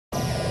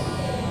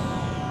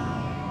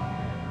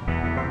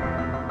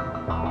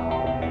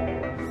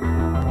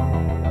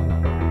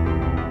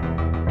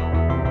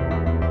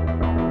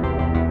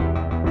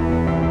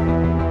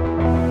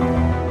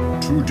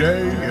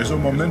Today is a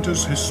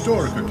momentous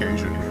historic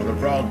occasion for the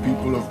proud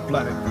people of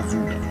planet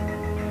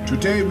Pazuda.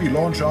 Today we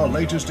launch our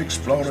latest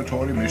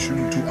exploratory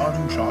mission to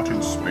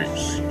uncharted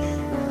space.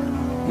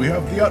 We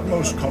have the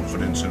utmost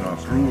confidence in our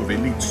crew of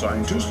elite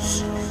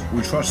scientists.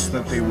 We trust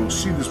that they will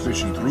see this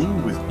mission through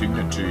with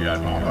dignity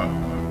and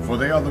honor, for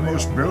they are the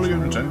most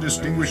brilliant and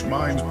distinguished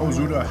minds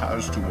Pazuda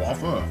has to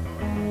offer.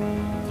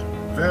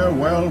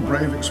 Farewell,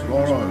 brave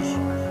explorers.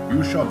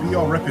 You shall be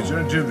our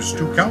representatives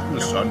to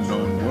countless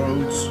unknown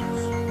worlds.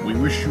 We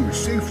wish you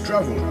safe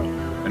travel,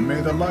 and may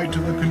the light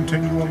of the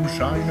continuum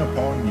shine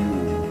upon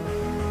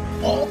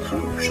you. All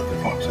crew should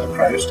report to the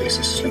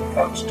cryostasis sleep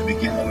pods to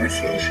begin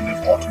initiation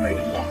of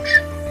automated launch.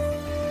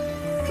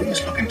 Please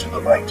look into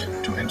the right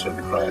to enter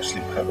the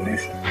cryosleep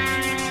hibernation.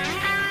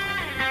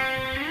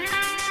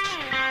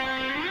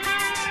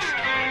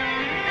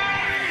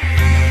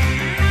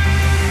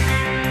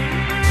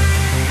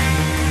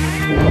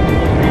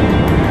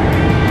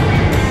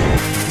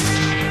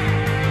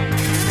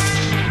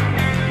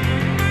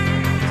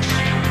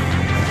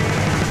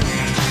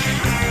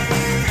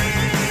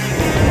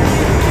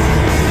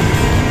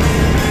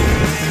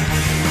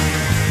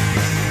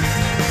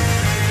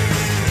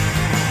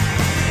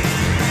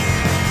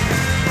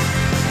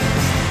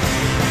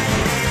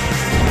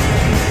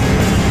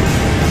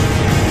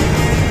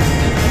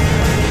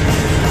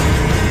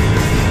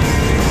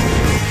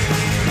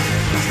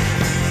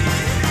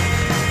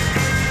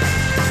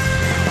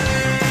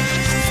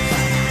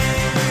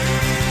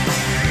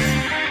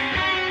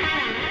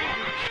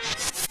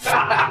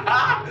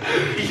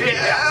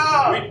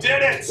 Yeah! We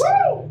did it!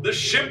 Woo! The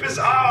ship is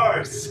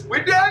ours! We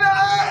did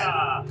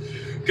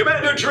it!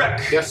 Commander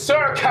Drek! Yes,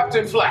 sir,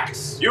 Captain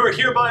Flax. You are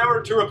hereby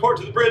ordered to report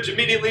to the bridge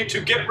immediately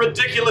to get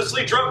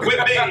ridiculously drunk with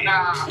me!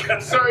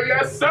 Yes, sir,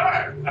 yes,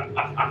 sir!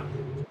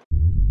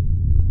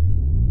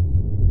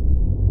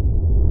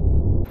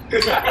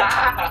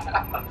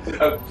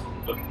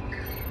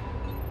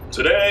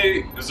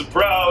 Today is a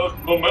proud,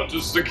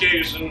 momentous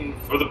occasion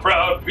for the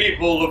proud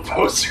people of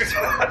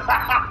Pazuda.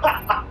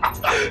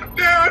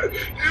 Dude,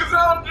 you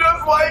sound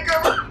just like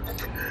him!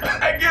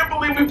 I can't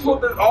believe we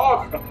pulled this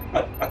off!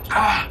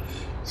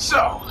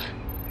 So,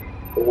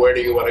 where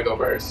do you want to go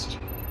first?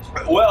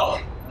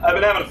 Well, I've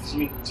been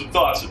having some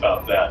thoughts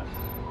about that.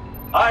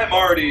 I am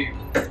already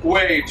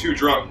way too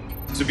drunk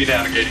to be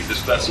navigating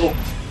this vessel,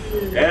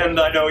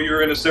 and I know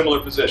you're in a similar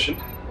position.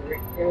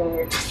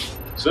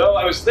 So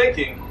I was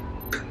thinking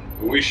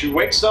we should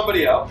wake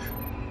somebody up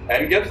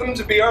and get them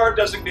to be our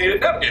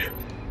designated navigator.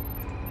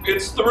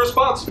 It's the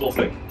responsible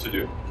thing to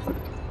do.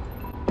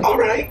 All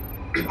right.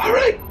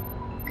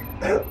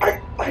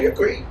 I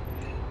agree.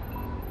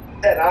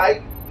 And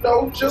I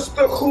know just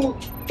the who,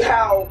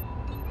 how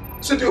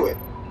to do it.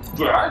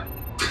 Right?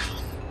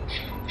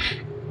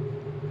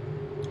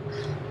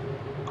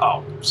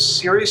 Oh,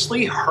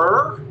 seriously?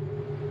 Her?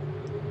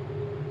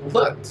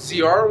 Look,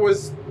 Ciara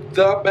was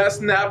the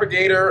best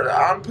navigator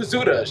on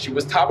Pazuda. She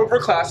was top of her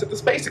class at the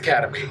Space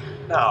Academy.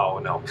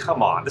 No,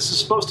 come on. This is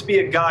supposed to be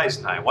a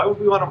guy's night. Why would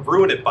we want to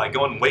ruin it by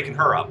going and waking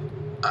her up?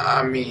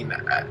 I mean,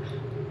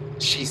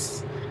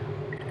 she's...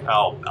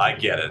 Oh, I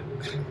get it.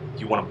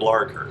 You want to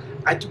blarg her.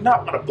 I do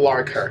not want to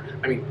blarg her.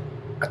 I mean,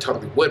 I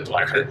totally would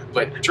blarg her,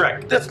 but...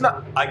 Drek, that's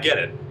not... I get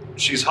it.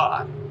 She's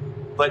hot.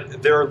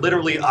 But there are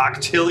literally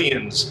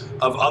octillions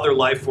of other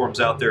life forms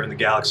out there in the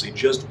galaxy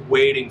just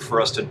waiting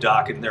for us to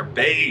dock in their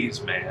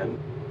bays, man.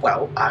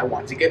 Well, I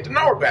want to get to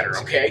know her better,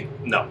 okay?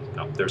 No,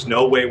 there's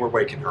no way we're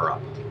waking her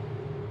up.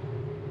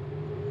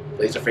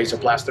 Laser phaser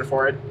blaster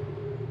for it?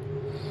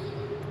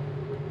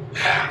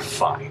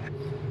 Fine.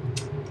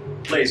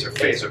 Laser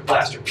phaser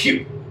blaster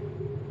pew.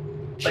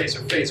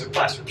 Laser phaser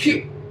blaster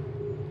pew.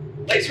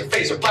 Laser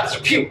phaser blaster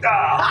pew.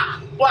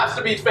 Ah!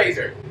 Blaster beats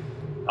phaser.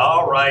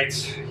 All right,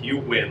 you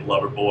win,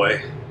 lover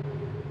boy.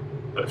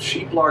 But if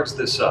she blargs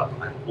this up,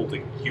 I'm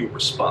holding you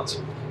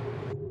responsible.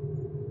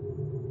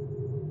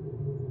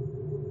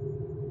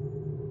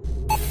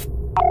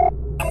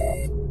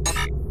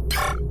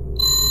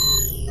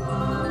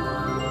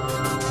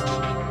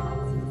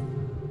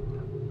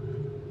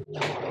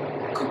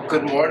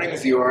 Good morning,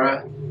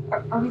 Ciara.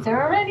 Are we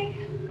there already?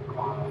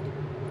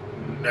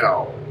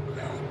 No.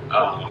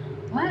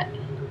 What?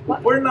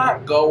 We're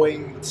not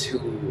going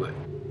to...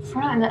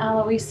 We're not in the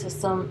LOE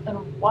system, then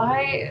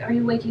why are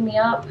you waking me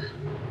up?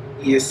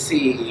 You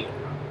see...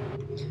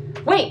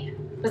 Wait!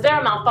 Was there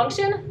a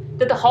malfunction?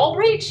 Did the hull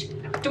breach?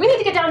 Do we need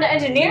to get down to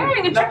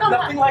engineering and check on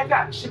that? Nothing like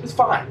that. Ship is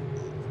fine.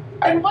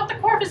 Then what the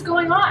corp is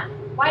going on?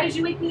 Why did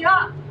you wake me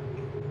up?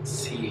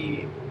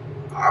 See...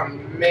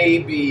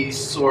 maybe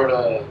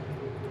sorta...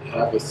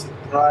 have a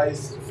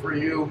surprise for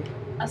you.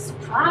 A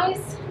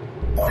surprise?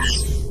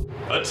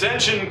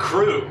 Attention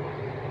crew,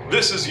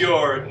 this is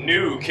your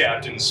new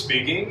captain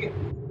speaking,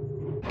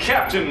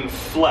 Captain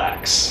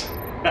Flax.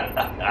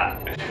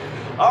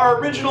 Our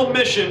original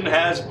mission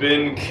has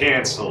been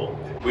canceled.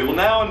 We will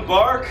now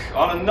embark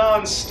on a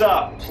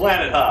non-stop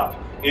planet hop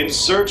in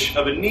search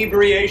of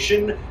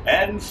inebriation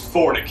and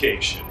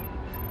fornication.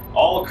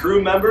 All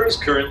crew members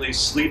currently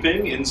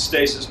sleeping in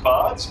stasis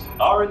pods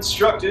are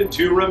instructed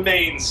to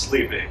remain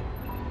sleeping.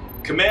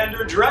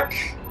 Commander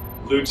Drek,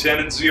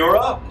 Lieutenant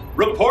Ziora,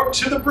 report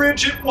to the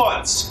bridge at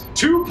once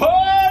to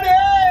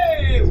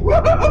party!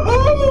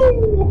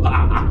 Woo-hoo-hoo-hoo!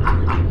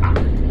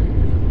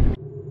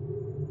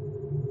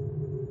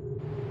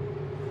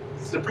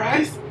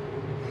 Surprise?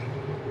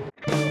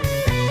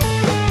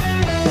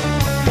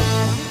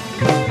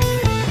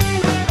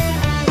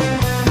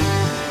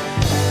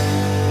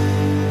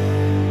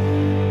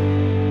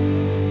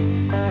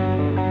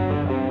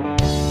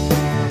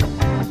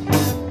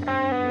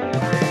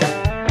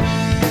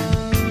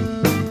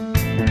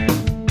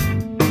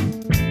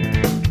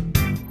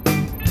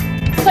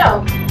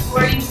 So,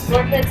 where are you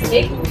floor kids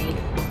taking me?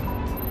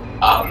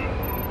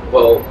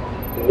 Well,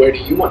 where do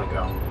you want to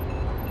go?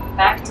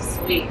 Back to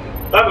sleep.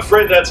 I'm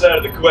afraid that's out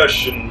of the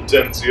question,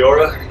 Lieutenant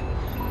Ziora.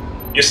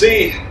 You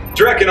see,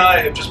 Drek and I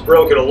have just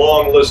broken a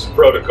long list of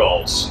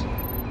protocols.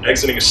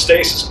 Exiting a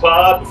stasis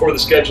pod before the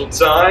scheduled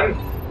time,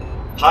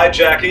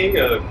 hijacking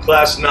a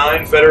Class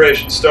 9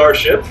 Federation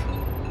starship,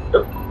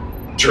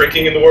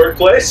 drinking in the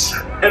workplace,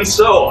 and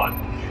so on.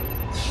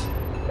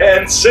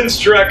 And since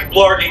Drek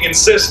Blarging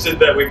insisted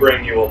that we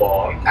bring you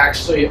along...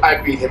 Actually, I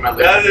beat him at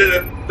least.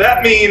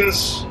 That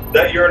means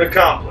that you're an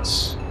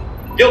accomplice.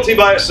 Guilty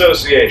by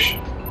association.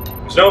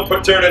 There's no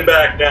turning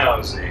back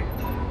now, Z.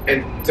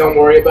 And don't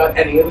worry about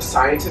any of the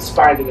scientists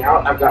finding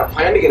out. I've got a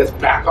plan to get us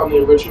back on the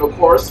original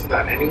course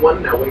without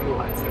anyone knowing the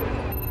lights in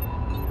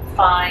it.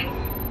 Fine.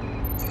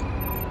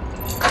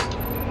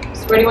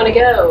 So where do you want to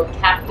go,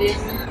 Captain?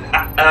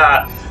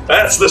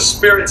 That's the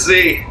spirit,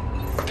 Z.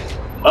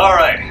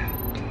 Alright.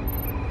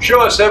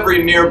 Show us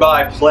every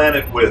nearby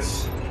planet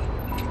with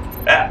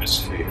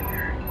atmosphere.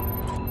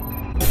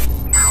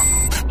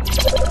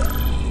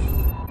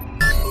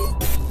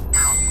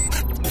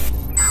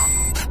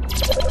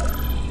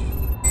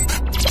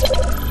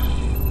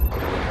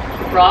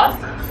 Roth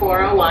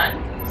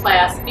 401,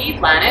 Class B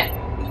planet,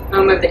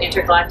 home of the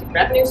Intergalactic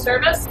Revenue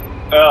Service.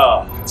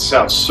 Oh, it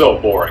sounds so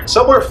boring.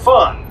 Somewhere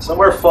fun.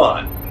 Somewhere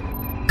fun.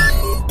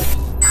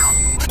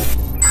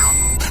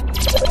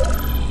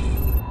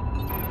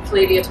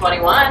 Flavia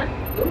 21,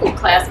 ooh,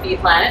 Class B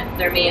planet.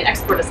 Their main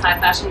export is high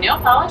fashion nail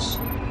polish.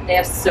 They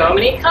have so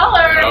many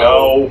colors.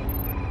 No.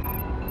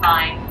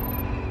 Fine.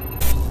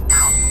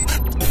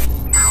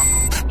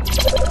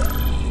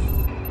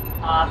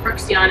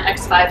 Pruxion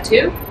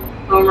X52,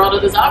 homeworld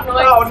of the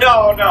Zognoids.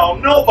 Oh, no.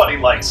 Nobody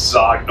likes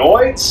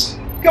Zognoids.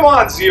 Come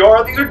on,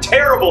 Ziora. These are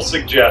terrible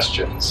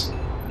suggestions.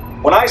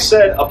 When I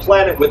said a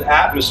planet with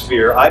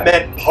atmosphere, I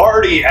meant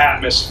party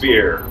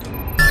atmosphere.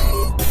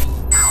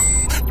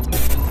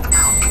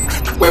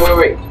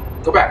 Wait.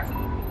 Go back.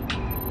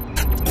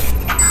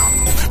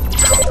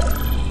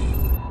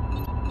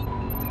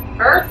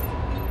 Earth,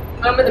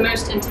 home of the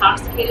most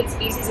intoxicated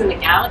species in the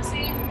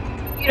galaxy.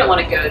 You don't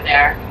want to go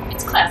there.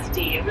 It's Class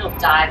D, a real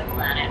dive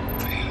planet.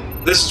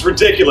 This is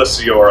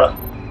ridiculous, Ziora.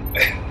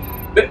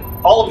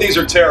 All of these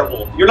are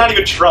terrible. You're not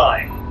even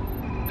trying.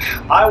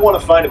 I want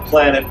to find a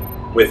planet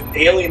with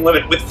alien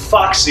women, with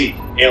foxy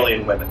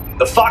alien women.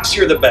 The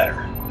foxier, the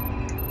better.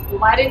 Well,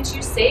 why didn't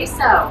you say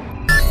so?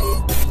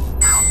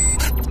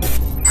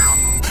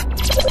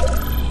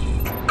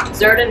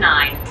 Zerta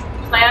 9,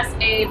 Class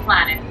A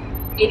planet.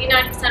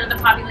 89% of the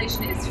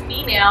population is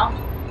female,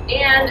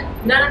 and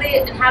none of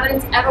the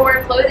inhabitants ever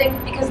wear clothing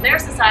because their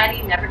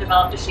society never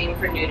developed a shame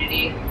for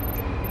nudity.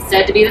 It's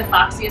said to be the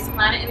foxiest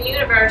planet in the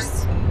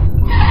universe.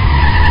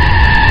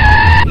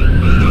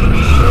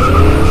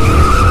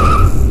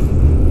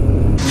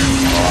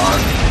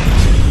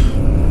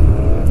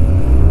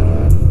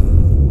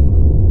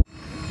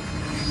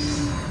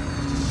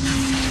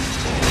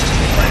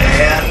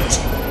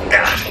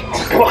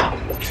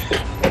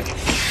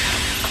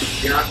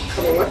 You're not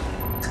coming with?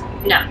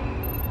 No.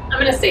 I'm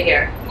gonna stay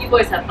here. You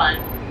boys have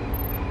fun.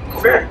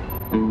 Fair.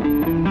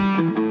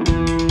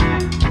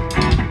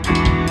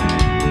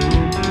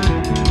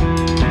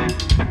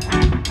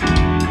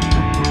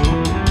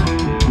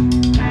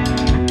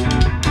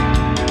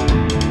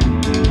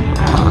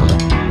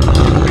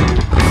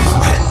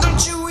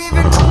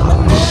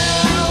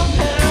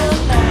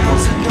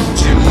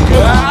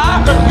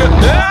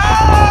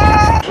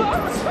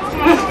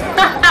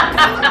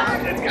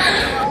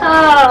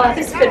 Oh,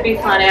 this could be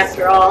fun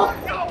after all.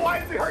 Why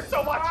does it hurt